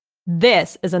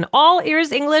This is an All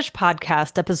Ears English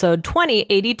podcast, episode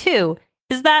 2082.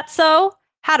 Is that so?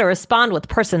 How to respond with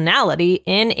personality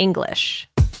in English.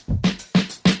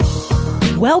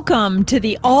 Welcome to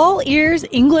the All Ears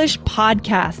English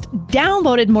podcast,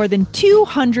 downloaded more than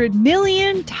 200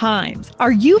 million times.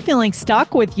 Are you feeling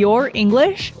stuck with your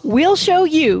English? We'll show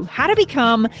you how to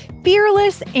become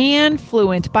fearless and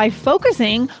fluent by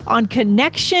focusing on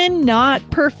connection, not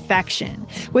perfection.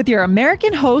 With your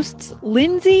American hosts,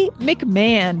 Lindsay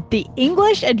McMahon, the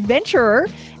English adventurer,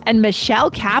 and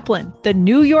Michelle Kaplan, the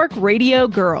New York radio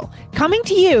girl, coming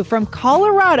to you from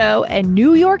Colorado and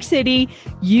New York City,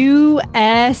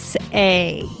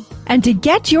 USA. And to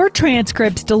get your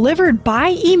transcripts delivered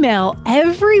by email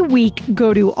every week,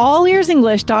 go to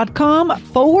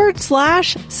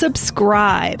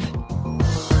allearsenglish.com/subscribe.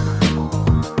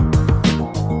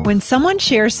 When someone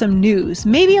shares some news,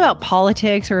 maybe about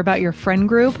politics or about your friend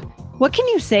group, what can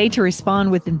you say to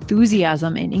respond with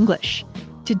enthusiasm in English?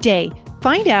 Today,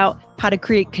 find out how to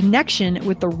create connection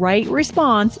with the right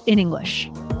response in English.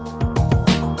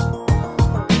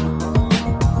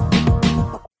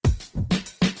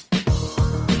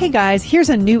 Hey guys, here's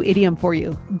a new idiom for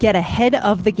you. Get ahead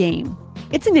of the game.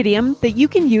 It's an idiom that you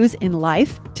can use in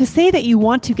life to say that you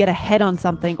want to get ahead on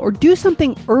something or do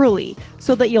something early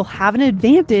so that you'll have an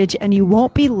advantage and you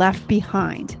won't be left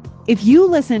behind. If you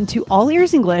listen to All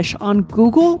Ears English on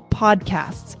Google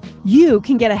Podcasts, you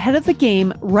can get ahead of the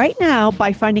game right now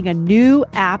by finding a new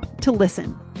app to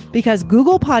listen, because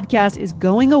Google Podcast is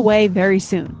going away very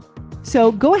soon.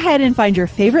 So go ahead and find your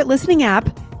favorite listening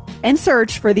app and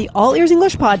search for the All Ears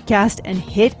English podcast and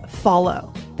hit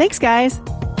follow. Thanks, guys.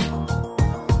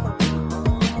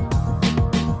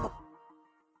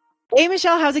 Hey,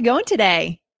 Michelle, how's it going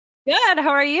today? Good. How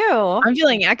are you? I'm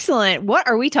feeling excellent. What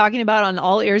are we talking about on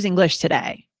All Ears English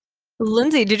today?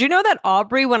 Lindsay, did you know that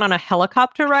Aubrey went on a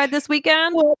helicopter ride this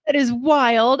weekend? Well, that is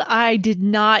wild. I didn't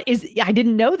know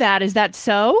that. Is that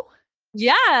so?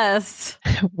 Yes.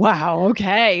 Wow.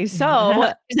 Okay.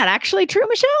 So is that actually true,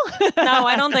 Michelle? No,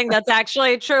 I don't think that's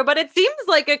actually true, but it seems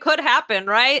like it could happen,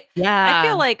 right? Yeah. I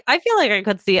feel like I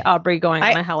could see Aubrey going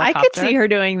on a helicopter. I could see her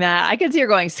doing that. I could see her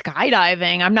going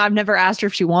skydiving. I've never asked her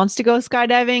if she wants to go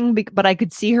skydiving, but I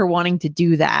could see her wanting to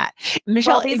do that.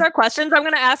 Michelle, well, these are questions I'm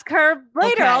going to ask her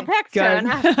later. Okay, I'll text her. And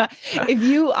ask.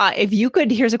 if you could,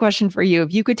 here's a question for you.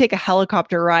 If you could take a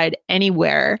helicopter ride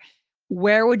anywhere,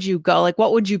 where would you go? Like,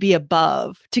 what would you be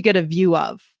above to get a view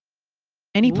of?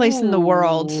 Any place in the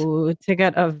world to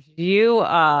get a view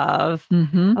of.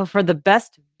 Mm-hmm. Oh, for the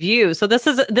best view. So this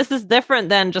is different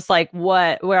than just like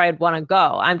where I'd want to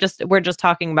go. We're just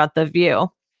talking about the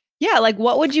view. Yeah, like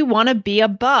what would you want to be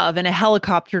above in a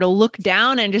helicopter to look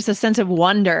down and just a sense of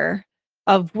wonder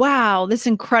of, wow, this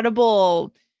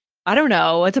incredible, I don't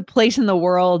know, it's a place in the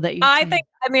world that I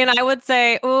would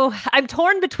say, I'm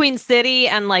torn between city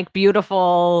and like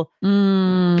beautiful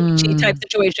beachy type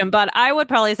situation, but I would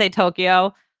probably say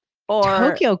Tokyo.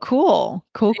 Tokyo, cool.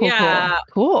 Cool.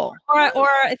 Or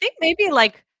I think maybe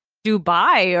like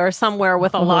Dubai or somewhere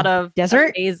with a lot of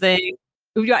desert, amazing,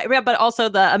 yeah, but also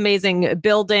the amazing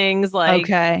buildings, like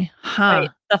right,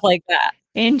 stuff like that.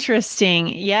 Interesting.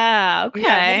 Yeah. Okay.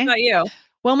 Yeah, what about you?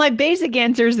 Well, my basic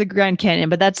answer is the Grand Canyon,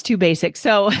 but that's too basic.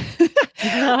 So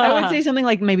I would say something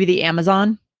like maybe the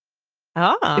Amazon.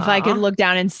 Oh. If I could look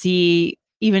down and see,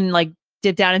 even like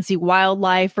dip down and see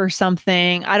wildlife or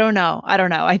something. I don't know.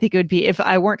 I think it would be if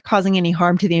I weren't causing any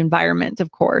harm to the environment,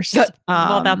 of course. Good.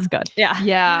 Well, that's good. Yeah.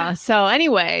 Yeah. So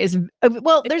anyways,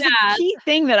 there's a key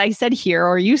thing that I said here,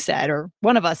 or you said, or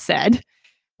one of us said.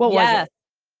 What was it?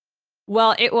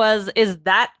 Well, it was, is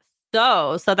that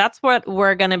so that's what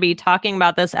we're going to be talking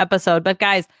about this episode. But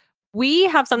guys, we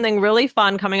have something really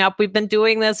fun coming up. We've been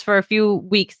doing this for a few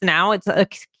weeks now. It's a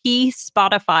key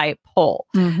Spotify poll.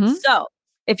 Mm-hmm. So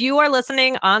if you are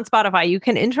listening on Spotify, you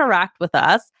can interact with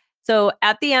us. So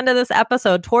at the end of this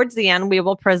episode, towards the end, we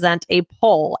will present a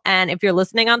poll. And if you're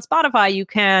listening on Spotify, you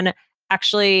can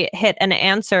actually hit an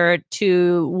answer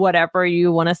to whatever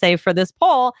you want to say for this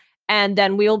poll. And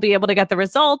then we'll be able to get the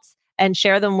results and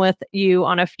share them with you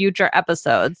on a future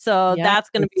episode. So that's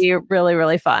going to be really,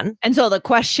 really fun. And so the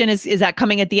question is that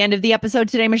coming at the end of the episode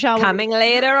today, Michelle? Coming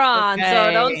later on. Okay.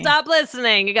 So don't stop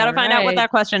listening. You got to find out what that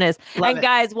question is. Love it.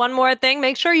 Guys, one more thing.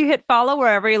 Make sure you hit follow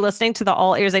wherever you're listening to the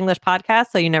All Ears English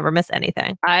podcast so you never miss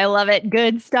anything. I love it.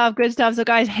 Good stuff. So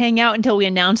guys, hang out until we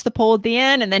announce the poll at the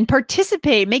end and then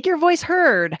participate. Make your voice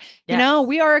heard. Yes. You know,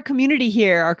 we are a community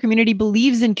here. Our community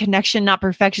believes in connection, not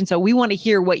perfection. So we want to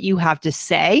hear what you have to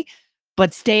say.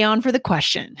 But stay on for the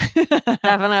question.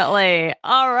 Definitely.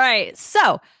 All right.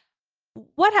 So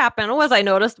what happened was I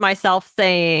noticed myself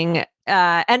saying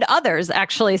and others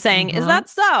actually saying, "Is that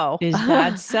so?" Is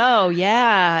that so?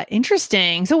 Yeah.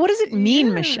 Interesting. So what does it mean,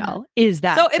 Yeah. Michelle? Is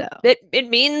that So so? it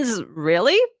means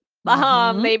really.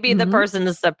 Maybe the person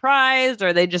is surprised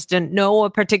or they just didn't know a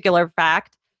particular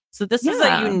fact. So this is a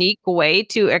Yeah. unique way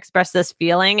to express this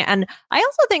feeling. And I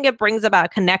also think it brings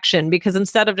about connection because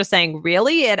instead of just saying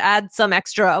really, it adds some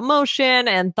extra emotion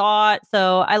and thought.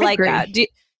 So I I like that. agree.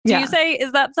 Do you Yeah. say,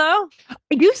 is that so?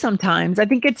 I do sometimes. I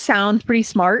think it sounds pretty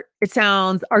smart. It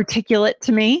sounds articulate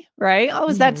to me, right? Oh,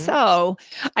 is that Hmm. so?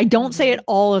 I don't say it Hmm.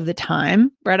 all of the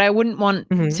time, right? I wouldn't want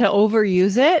Hmm. to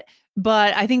overuse it,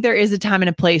 but I think there is a time and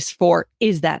a place for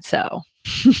is that so?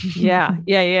 Yeah.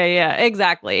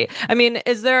 Exactly. I mean,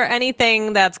 is there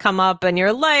anything that's come up in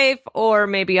your life or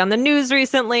maybe on the news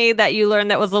recently that you learned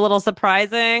that was a little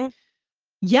surprising?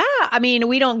 Yeah, I mean,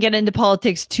 we don't get into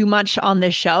politics too much on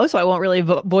this show, so I won't really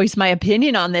voice my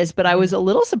opinion on this, but I was Mhm. a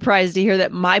little surprised to hear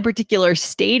that my particular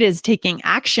state is taking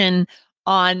action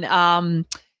on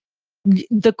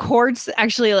the courts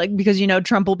actually, like, because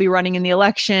Trump will be running in the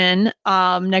election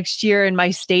next year, and my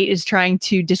state is trying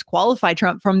to disqualify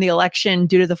Trump from the election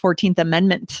due to the 14th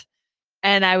Amendment.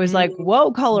 And I was like, Mm.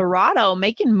 whoa, Colorado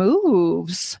making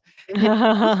moves. You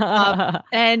know,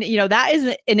 and that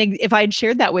is if I had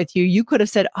shared that with you, you could have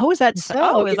said, "Oh, is that so?"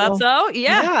 Oh, is that so?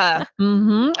 Yeah.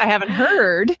 Yeah. I haven't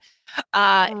heard.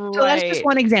 So that's just Right.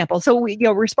 one example. So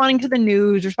responding to the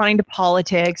news, responding to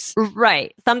politics.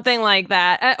 Right. Something like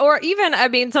that. Or even, I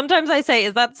mean, sometimes I say,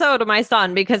 is that so to my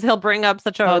son? Because he'll bring up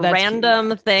such a Oh, that's cute.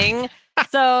 random thing.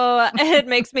 So it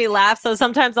makes me laugh. So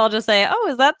sometimes I'll just say, oh,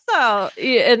 is that so?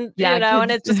 And, Yeah,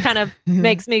 and kids. it just kind of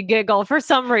makes me giggle for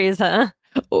some reason.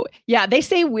 Oh, yeah, they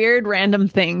say weird random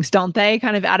things, don't they?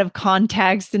 Kind of out of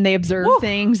context, and they observe Woo.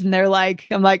 things, and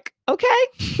I'm like, okay.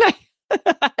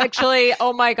 Actually,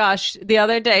 oh my gosh, the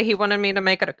other day he wanted me to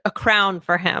make a crown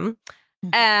for him.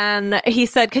 And he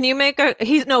said, "Can you make a?"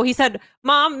 He said,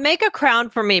 "Mom, make a crown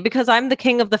for me because I'm the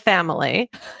king of the family."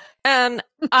 And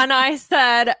I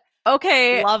said,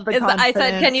 "Okay." Love the I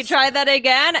said, "Can you confidence. try that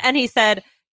again?" And he said,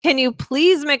 "Can you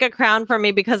please make a crown for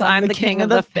me because I'm I'm the the king king of of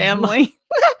the the family."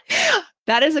 family.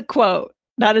 That is a quote.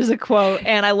 That is a quote.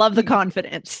 And I love the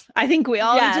confidence. I think we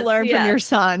all need to Yes, learn from your yes.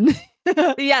 son.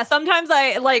 Yeah, sometimes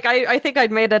I think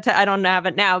I'd made it to I don't have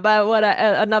it now, but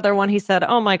another one he said,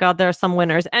 "Oh my god, there are some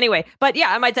winners." Anyway, but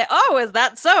yeah, I might say, "Oh, is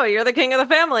that so? You're the king of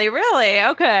the family." Really?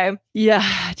 Okay. Yeah,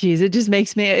 geez, it just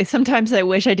makes me sometimes I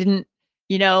wish I didn't,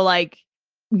 like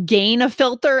gain a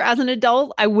filter as an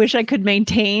adult. I wish I could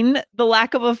maintain the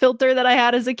lack of a filter that I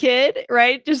had as a kid,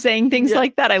 right? Just saying things Yeah.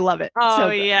 like that. I love it. Oh So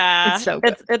good. It's yeah. so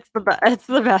good. It's the best. It's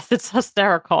the best. It's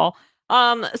hysterical.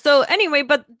 So anyway,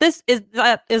 but this is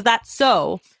that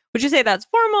so? Would you say that's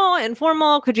formal,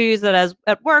 informal? Could you use it as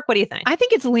at work? What do you think? I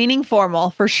think it's leaning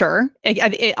formal for sure.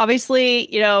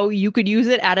 Obviously, you could use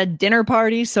it at a dinner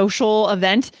party, social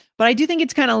event, but I do think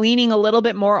it's kind of leaning a little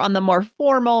bit more on the more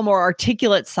formal, more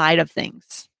articulate side of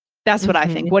things. That's what I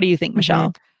think. Mhm. What do you think, Mhm.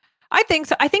 Michelle? I think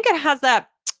so. I think it has that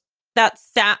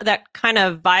kind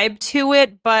of vibe to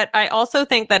it, but I also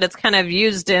think that it's kind of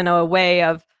used in a way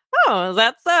of, oh, is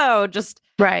that so? Just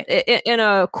Right. in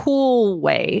a cool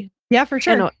way, Yeah, for in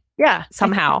sure. a, Yeah.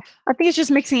 somehow. I think it's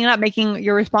just mixing it up, making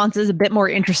your responses a bit more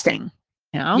interesting.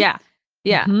 You know? Yeah.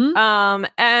 Yeah. Hmm.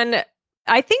 And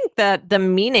I think that the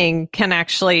meaning can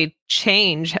actually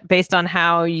change based on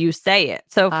how you say it.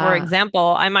 So for Ah,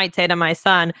 example, I might say to my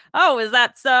son, "Oh, is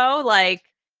that so? Like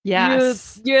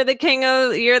yes. you're the king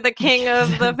of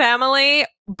the family."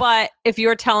 But if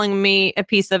you're telling me a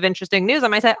piece of interesting news, I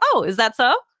might say, "Oh, is that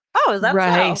so? Oh, is that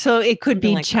Right. so?" So it could Something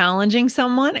be like that. challenging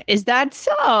someone. Is that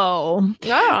so? Oh.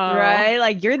 Right?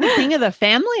 Like you're the king of the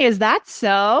family. Is that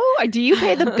so? Do you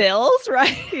pay the bills?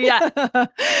 Right. Yeah.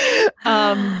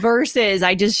 Versus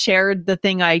I just shared the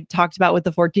thing I talked about with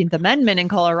the 14th Amendment in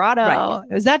Right. Colorado.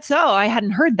 Is that so? I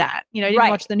hadn't heard that. I didn't Right.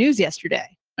 watch the news yesterday.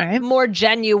 All right. More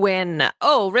genuine.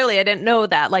 Oh, really? I didn't know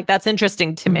that. Like that's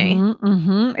interesting to me.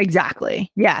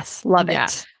 Exactly. Yes. Love Yeah.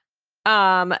 it.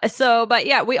 But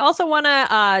yeah, we also want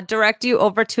to direct you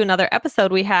over to another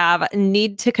episode. We have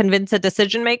Need to Convince a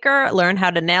Decision Maker, Learn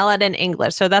How to Nail It in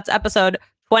English. So that's episode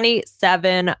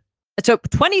 27. So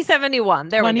 2071.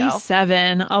 There we go.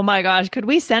 27. Oh my gosh. Could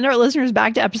we send our listeners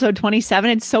back to episode 27?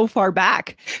 It's so far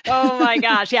back. Oh my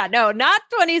gosh. Yeah, no, not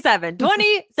 27,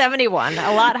 2071.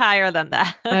 A lot higher than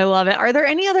that. I love it. Are there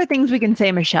any other things we can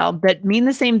say, Michelle, that mean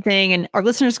the same thing? And our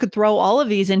listeners could throw all of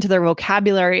these into their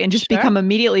vocabulary and just Sure. become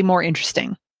immediately more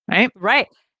interesting, right? Right.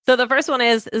 So the first one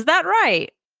is that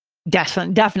right?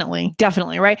 Definitely.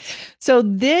 Right. So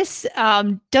this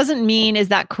doesn't mean, is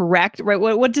that correct? Right.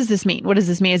 What does this mean? What does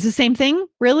this mean? Is the same thing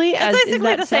really? It's As is basically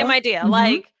that the same so? idea. Mhm.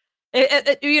 Like,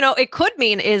 It could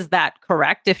mean, is that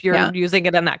correct if you're Yeah. using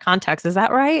it in that context? Is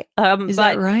that right? Is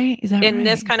that But right? Is that in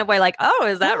this right? kind of way, like, oh,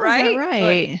 is that Oh, is that right? Or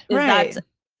right? is Right. that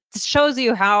shows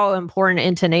you how important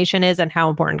intonation is and how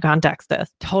important context is.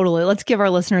 Totally. Let's give our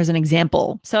listeners an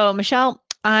example. So, Michelle,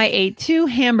 I ate 2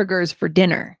 hamburgers for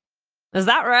dinner. Is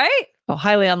that right? Oh,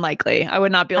 highly unlikely. I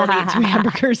would not be able to eat 2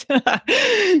 hamburgers.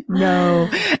 No.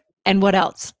 And what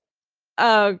else?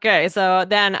 Okay, so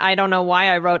then I don't know why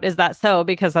I wrote "Is that so?"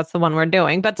 because that's the one we're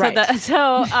doing. But Right.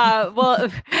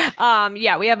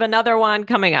 yeah, we have another one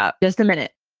coming up. Just a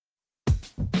minute.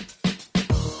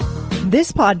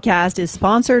 This podcast is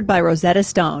sponsored by Rosetta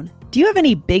Stone. Do you have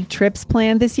any big trips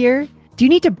planned this year? Do you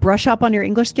need to brush up on your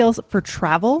English skills for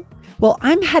travel? Well,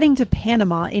 I'm heading to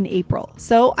Panama in April,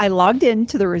 so I logged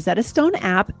into the Rosetta Stone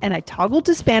app and I toggled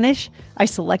to Spanish. I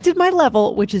selected my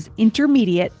level, which is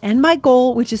intermediate, and my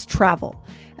goal, which is travel.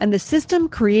 And the system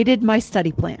created my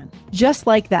study plan, just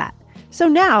like that. So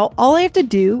now all I have to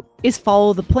do is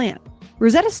follow the plan.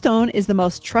 Rosetta Stone is the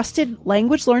most trusted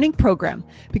language learning program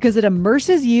because it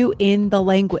immerses you in the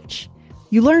language.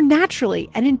 You learn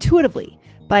naturally and intuitively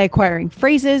by acquiring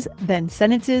phrases, then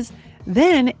sentences.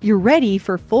 Then you're ready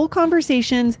for full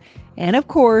conversations and, of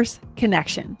course,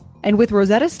 connection. And with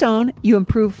Rosetta Stone, you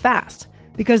improve fast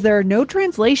because there are no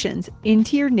translations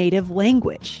into your native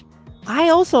language. I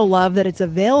also love that it's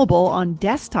available on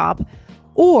desktop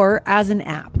or as an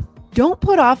app. Don't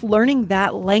put off learning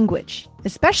that language,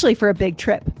 especially for a big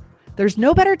trip. There's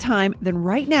no better time than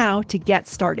right now to get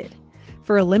started.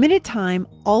 For a limited time,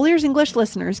 All Ears English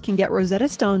listeners can get Rosetta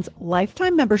Stone's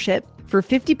lifetime membership for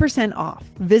 50% off.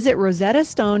 Visit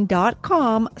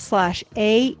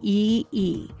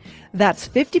rosettastone.com/AEE. That's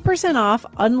 50% off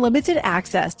unlimited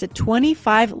access to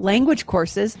 25 language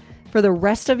courses for the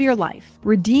rest of your life.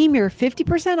 Redeem your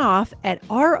 50% off at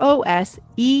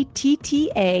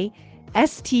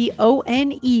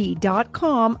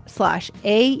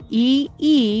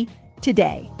rosettastone.com/AEE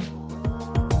today.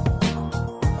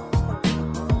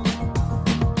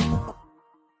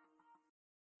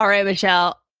 All right,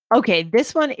 Michelle. Okay,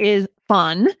 this one is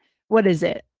fun. What is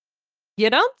it? You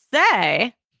don't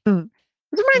say. This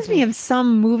reminds me of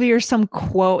some movie or some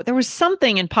quote. There was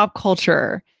something in pop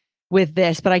culture with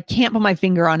this, but I can't put my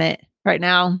finger on it right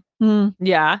now.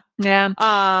 Yeah. Yeah.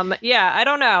 I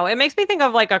don't know. It makes me think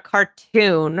of like a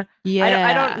cartoon. Yeah.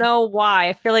 I don't know why.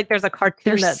 I feel like there's a cartoon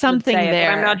There's that something would say it, but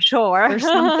I'm there. not sure. There's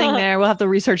something there. We'll have to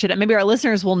research it. Maybe our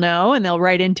listeners will know and they'll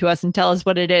write into us and tell us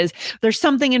what it is. There's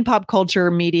something in pop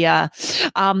culture media.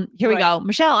 Here we go.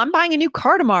 Michelle, I'm buying a new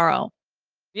car tomorrow.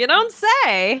 You don't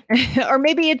say. Or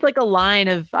maybe it's like a line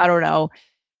of, I don't know,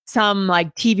 some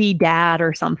like TV dad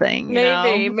or something.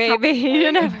 Maybe.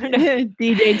 You never know.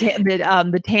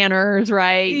 The Tanners,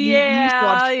 right? You used to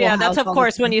watch Full That's House of all the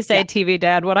course time. when you say TV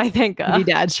dad, what I think of. TV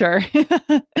dad, sure.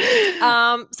 But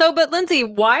Lindsay,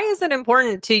 why is it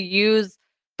important to use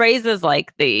phrases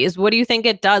like these? What do you think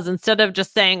it does instead of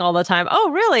just saying all the time,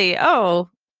 "Oh, really? Oh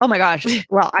my gosh."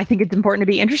 Well, I think it's important to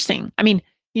be interesting. I mean,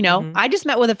 I just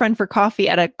met with a friend for coffee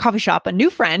at a coffee shop, a new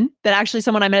friend that actually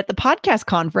someone I met at the podcast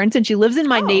conference, and she lives in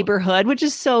my neighborhood, which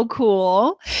is so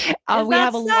cool. We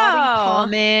have a lot in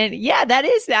common. Yeah, that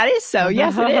is so.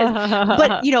 Yes, it is.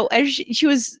 But, as she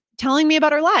was telling me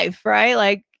about her life, right?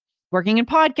 Like working in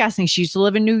podcasting, she used to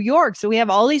live in New York. So we have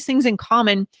all these things in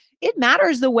common. It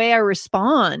matters the way I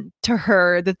respond to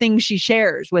her, the things she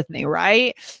shares with me,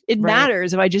 right? It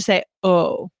matters if I just say,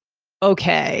 "Oh,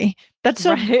 okay." That's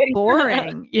so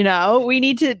boring. We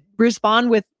need to respond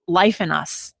with life in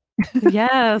us.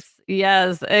 Yes,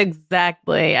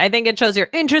 exactly. I think it shows you're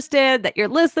interested, that you're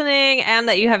listening, and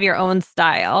that you have your own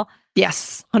style.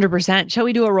 Yes, 100%. Shall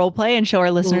we do a role play and show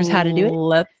our listeners how to do it?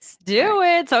 Let's do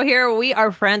it. So here we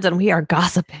are friends and we are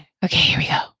gossiping. Okay, here we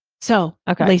go. So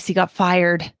Lacey got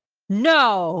fired.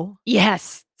 No.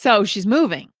 Yes. So she's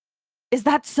moving. Is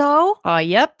that so?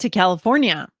 Yep, to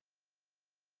California.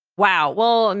 Wow.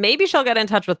 Well, maybe she'll get in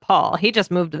touch with Paul. He just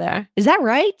moved there. Is that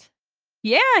right?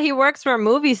 Yeah, he works for a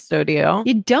movie studio.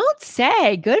 You don't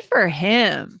say. Good for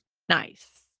him. Nice.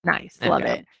 Love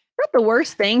it. Not the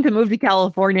worst thing to move to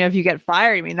California if you get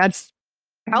fired. I mean,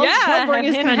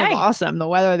 California is kind of awesome. The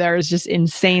weather there is just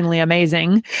insanely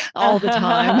amazing all the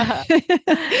time.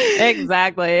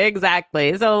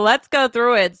 Exactly. So let's go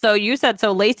through it. So you said,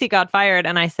 so Lacey got fired.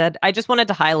 And I said, I just wanted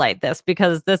to highlight this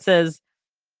because this is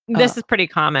pretty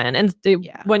common. And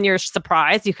when you're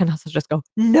surprised, you can also just go,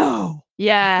 no.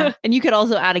 Yeah. And you could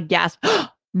also add a gasp.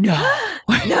 No.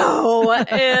 No.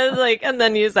 And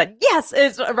then you said, yes,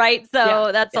 it's right.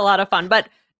 So that's a lot of fun. But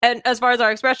And as far as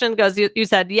our expression goes, you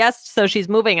said yes, so she's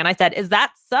moving. And I said, is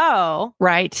that so?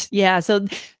 Right. Yeah. So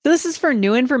this is for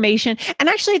new information. And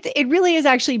actually, it really is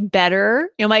actually better.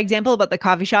 My example about the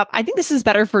coffee shop, I think this is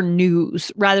better for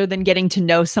news rather than getting to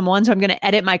know someone. So I'm going to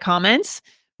edit my comments,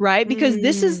 right? Because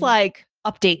this is like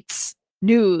updates,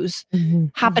 news,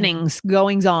 happenings,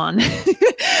 goings on,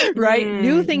 right?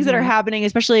 New things that are happening,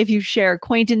 especially if you share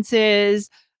acquaintances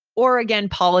or again,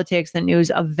 politics, the news,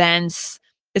 events.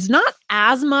 It's not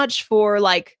as much for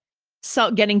like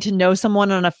getting to know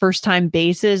someone on a first time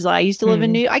basis. I used to live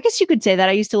in I guess you could say that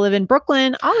I used to live in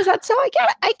Brooklyn. Oh, is that so?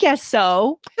 I guess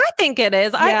so. I think it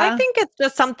is. I think it's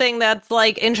just something that's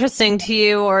like interesting to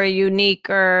you or unique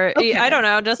or I don't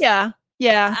know. Just yeah.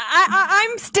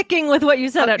 I'm sticking with what you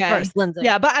said at first, Lindsay.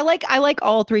 Yeah, but I like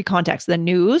all three contexts: the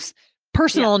news,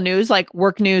 personal news, like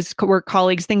work news, work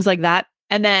colleagues, things like that,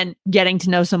 and then getting to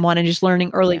know someone and just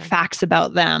learning early facts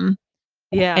about them.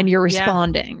 Yeah. And you're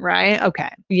responding, right? Okay.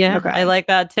 Yeah. Okay. I like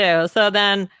that too. So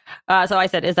then, so I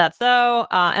said, is that so?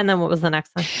 And then what was the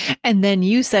next one? And then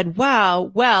you said, wow,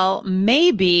 well,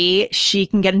 maybe she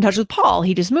can get in touch with Paul.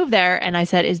 He just moved there. And I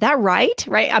said, is that right?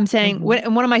 Right. I'm saying, what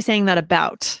am I saying that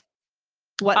about?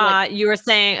 What you were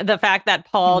saying the fact that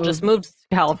Paul just moved to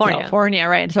California.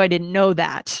 Right. And so I didn't know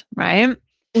that. Right.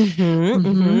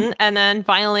 And then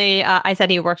finally, I said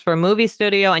he works for a movie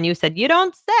studio. And you said, you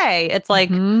don't say. It's like,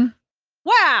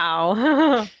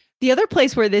 wow. The other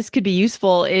place where this could be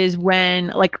useful is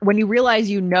when you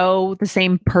realize you know the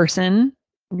same person,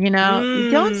 you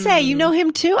don't say, you know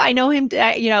him too. I know him.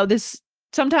 This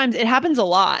sometimes it happens a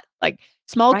lot, like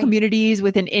small communities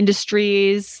within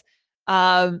industries.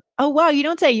 Oh, wow. You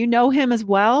don't say you know him as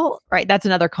well. Right. That's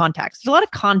another context. There's a lot of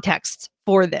context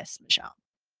for this, Michelle.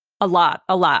 A lot.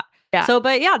 Yeah. So,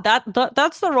 but yeah,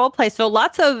 that's the role play. So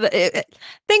lots of,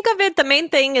 think of it. The main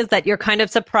thing is that you're kind of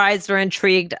surprised or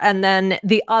intrigued. And then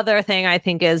the other thing I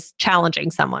think is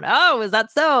challenging someone. Oh, is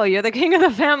that so? You're the king of the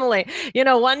family.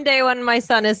 One day when my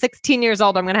son is 16 years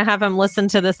old, I'm going to have him listen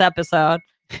to this episode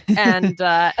and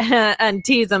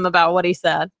tease him about what he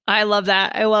said. I love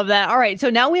that. All right. So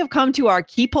now we have come to our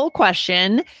key poll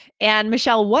question. And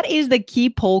Michelle, what is the key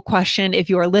poll question if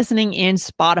you are listening in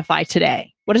Spotify today?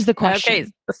 What is the question? Okay,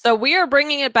 so we are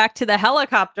bringing it back to the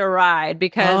helicopter ride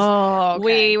because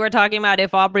we were talking about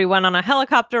if Aubrey went on a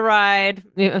helicopter ride.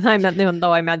 Even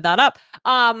though I made that up.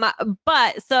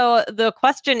 But so the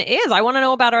question is, I want to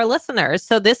know about our listeners.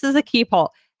 So this is a key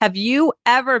poll. Have you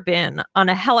ever been on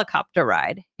a helicopter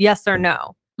ride? Yes or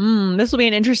no? This will be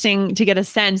an interesting to get a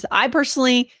sense. I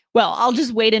personally, I'll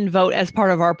just wait and vote as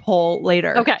part of our poll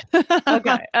later. Okay.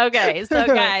 So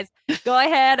guys, go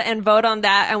ahead and vote on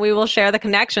that and we will share the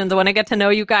connections. I want to get to know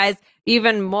you guys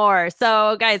even more.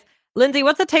 So guys, Lindsay,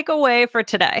 what's the takeaway for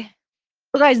today?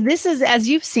 Well, guys, this is, as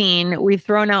you've seen, we've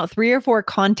thrown out 3 or 4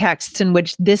 contexts in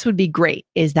which this would be great.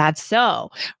 Is that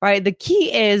so? Right. The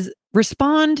key is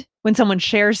respond when someone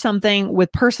shares something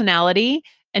with personality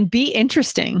and be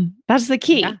interesting. That's the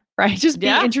key, right? Just be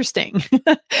interesting.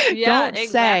 Don't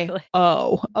say,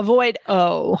 avoid,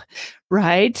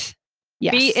 right?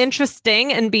 Yes. Be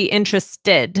interesting and be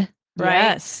interested.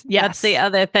 Right. Yes. That's the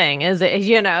other thing is,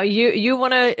 you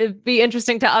want to be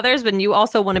interesting to others, but you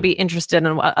also want to be interested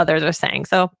in what others are saying.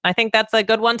 So I think that's a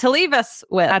good one to leave us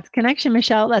with. That's connection,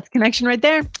 Michelle. That's connection right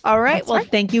there. All right.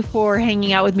 Thank you for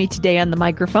hanging out with me today on the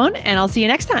microphone and I'll see you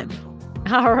next time.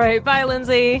 All right. Bye,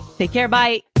 Lindsay. Take care.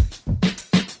 Bye.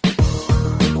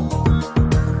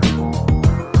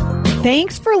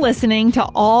 Thanks for listening to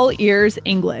All Ears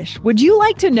English. Would you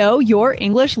like to know your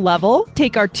English level?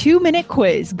 Take our 2-minute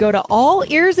quiz. Go to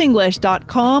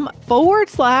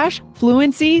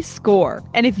allearsenglish.com/fluency score.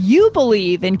 And if you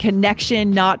believe in connection,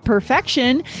 not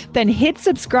perfection, then hit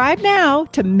subscribe now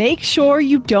to make sure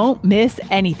you don't miss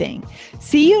anything.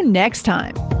 See you next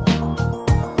time.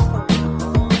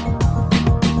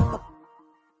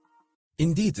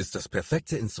 Indeed ist das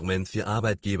perfekte Instrument für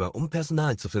Arbeitgeber, um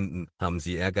Personal zu finden. Haben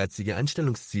Sie ehrgeizige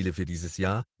Einstellungsziele für dieses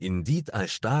Jahr? Indeed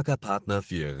als starker Partner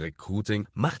für Ihr Recruiting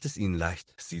macht es Ihnen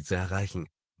leicht, sie zu erreichen.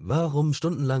 Warum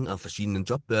stundenlang auf verschiedenen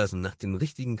Jobbörsen nach den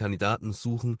richtigen Kandidaten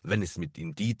suchen, wenn es mit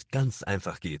Indeed ganz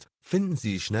einfach geht? Finden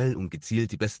Sie schnell und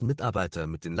gezielt die besten Mitarbeiter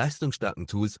mit den leistungsstarken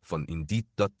Tools von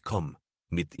Indeed.com.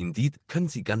 Mit Indeed können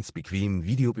Sie ganz bequem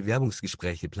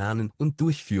Videobewerbungsgespräche planen und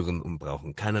durchführen und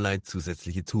brauchen keinerlei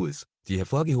zusätzliche Tools. Die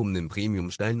hervorgehobenen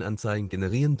Premium-Stellenanzeigen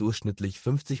generieren durchschnittlich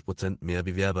 50% mehr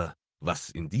Bewerber. Was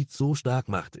Indeed so stark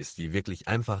macht, ist die wirklich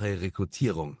einfache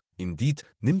Rekrutierung. Indeed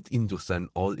nimmt Ihnen durch seinen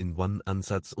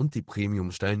All-in-One-Ansatz und die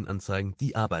Premium-Stellenanzeigen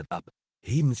die Arbeit ab.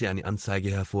 Heben Sie eine Anzeige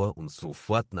hervor und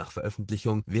sofort nach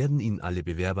Veröffentlichung werden Ihnen alle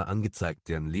Bewerber angezeigt,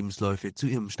 deren Lebensläufe zu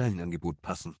Ihrem Stellenangebot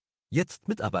passen. Jetzt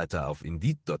Mitarbeiter auf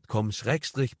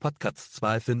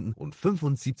Indeed.com/Podcast2 finden und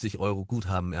 75 €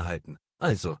 Guthaben erhalten.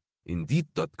 Also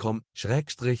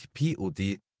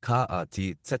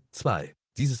Indeed.com/PODKATZ2.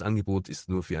 Dieses Angebot ist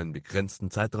nur für einen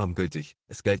begrenzten Zeitraum gültig.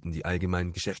 Es gelten die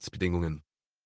allgemeinen Geschäftsbedingungen.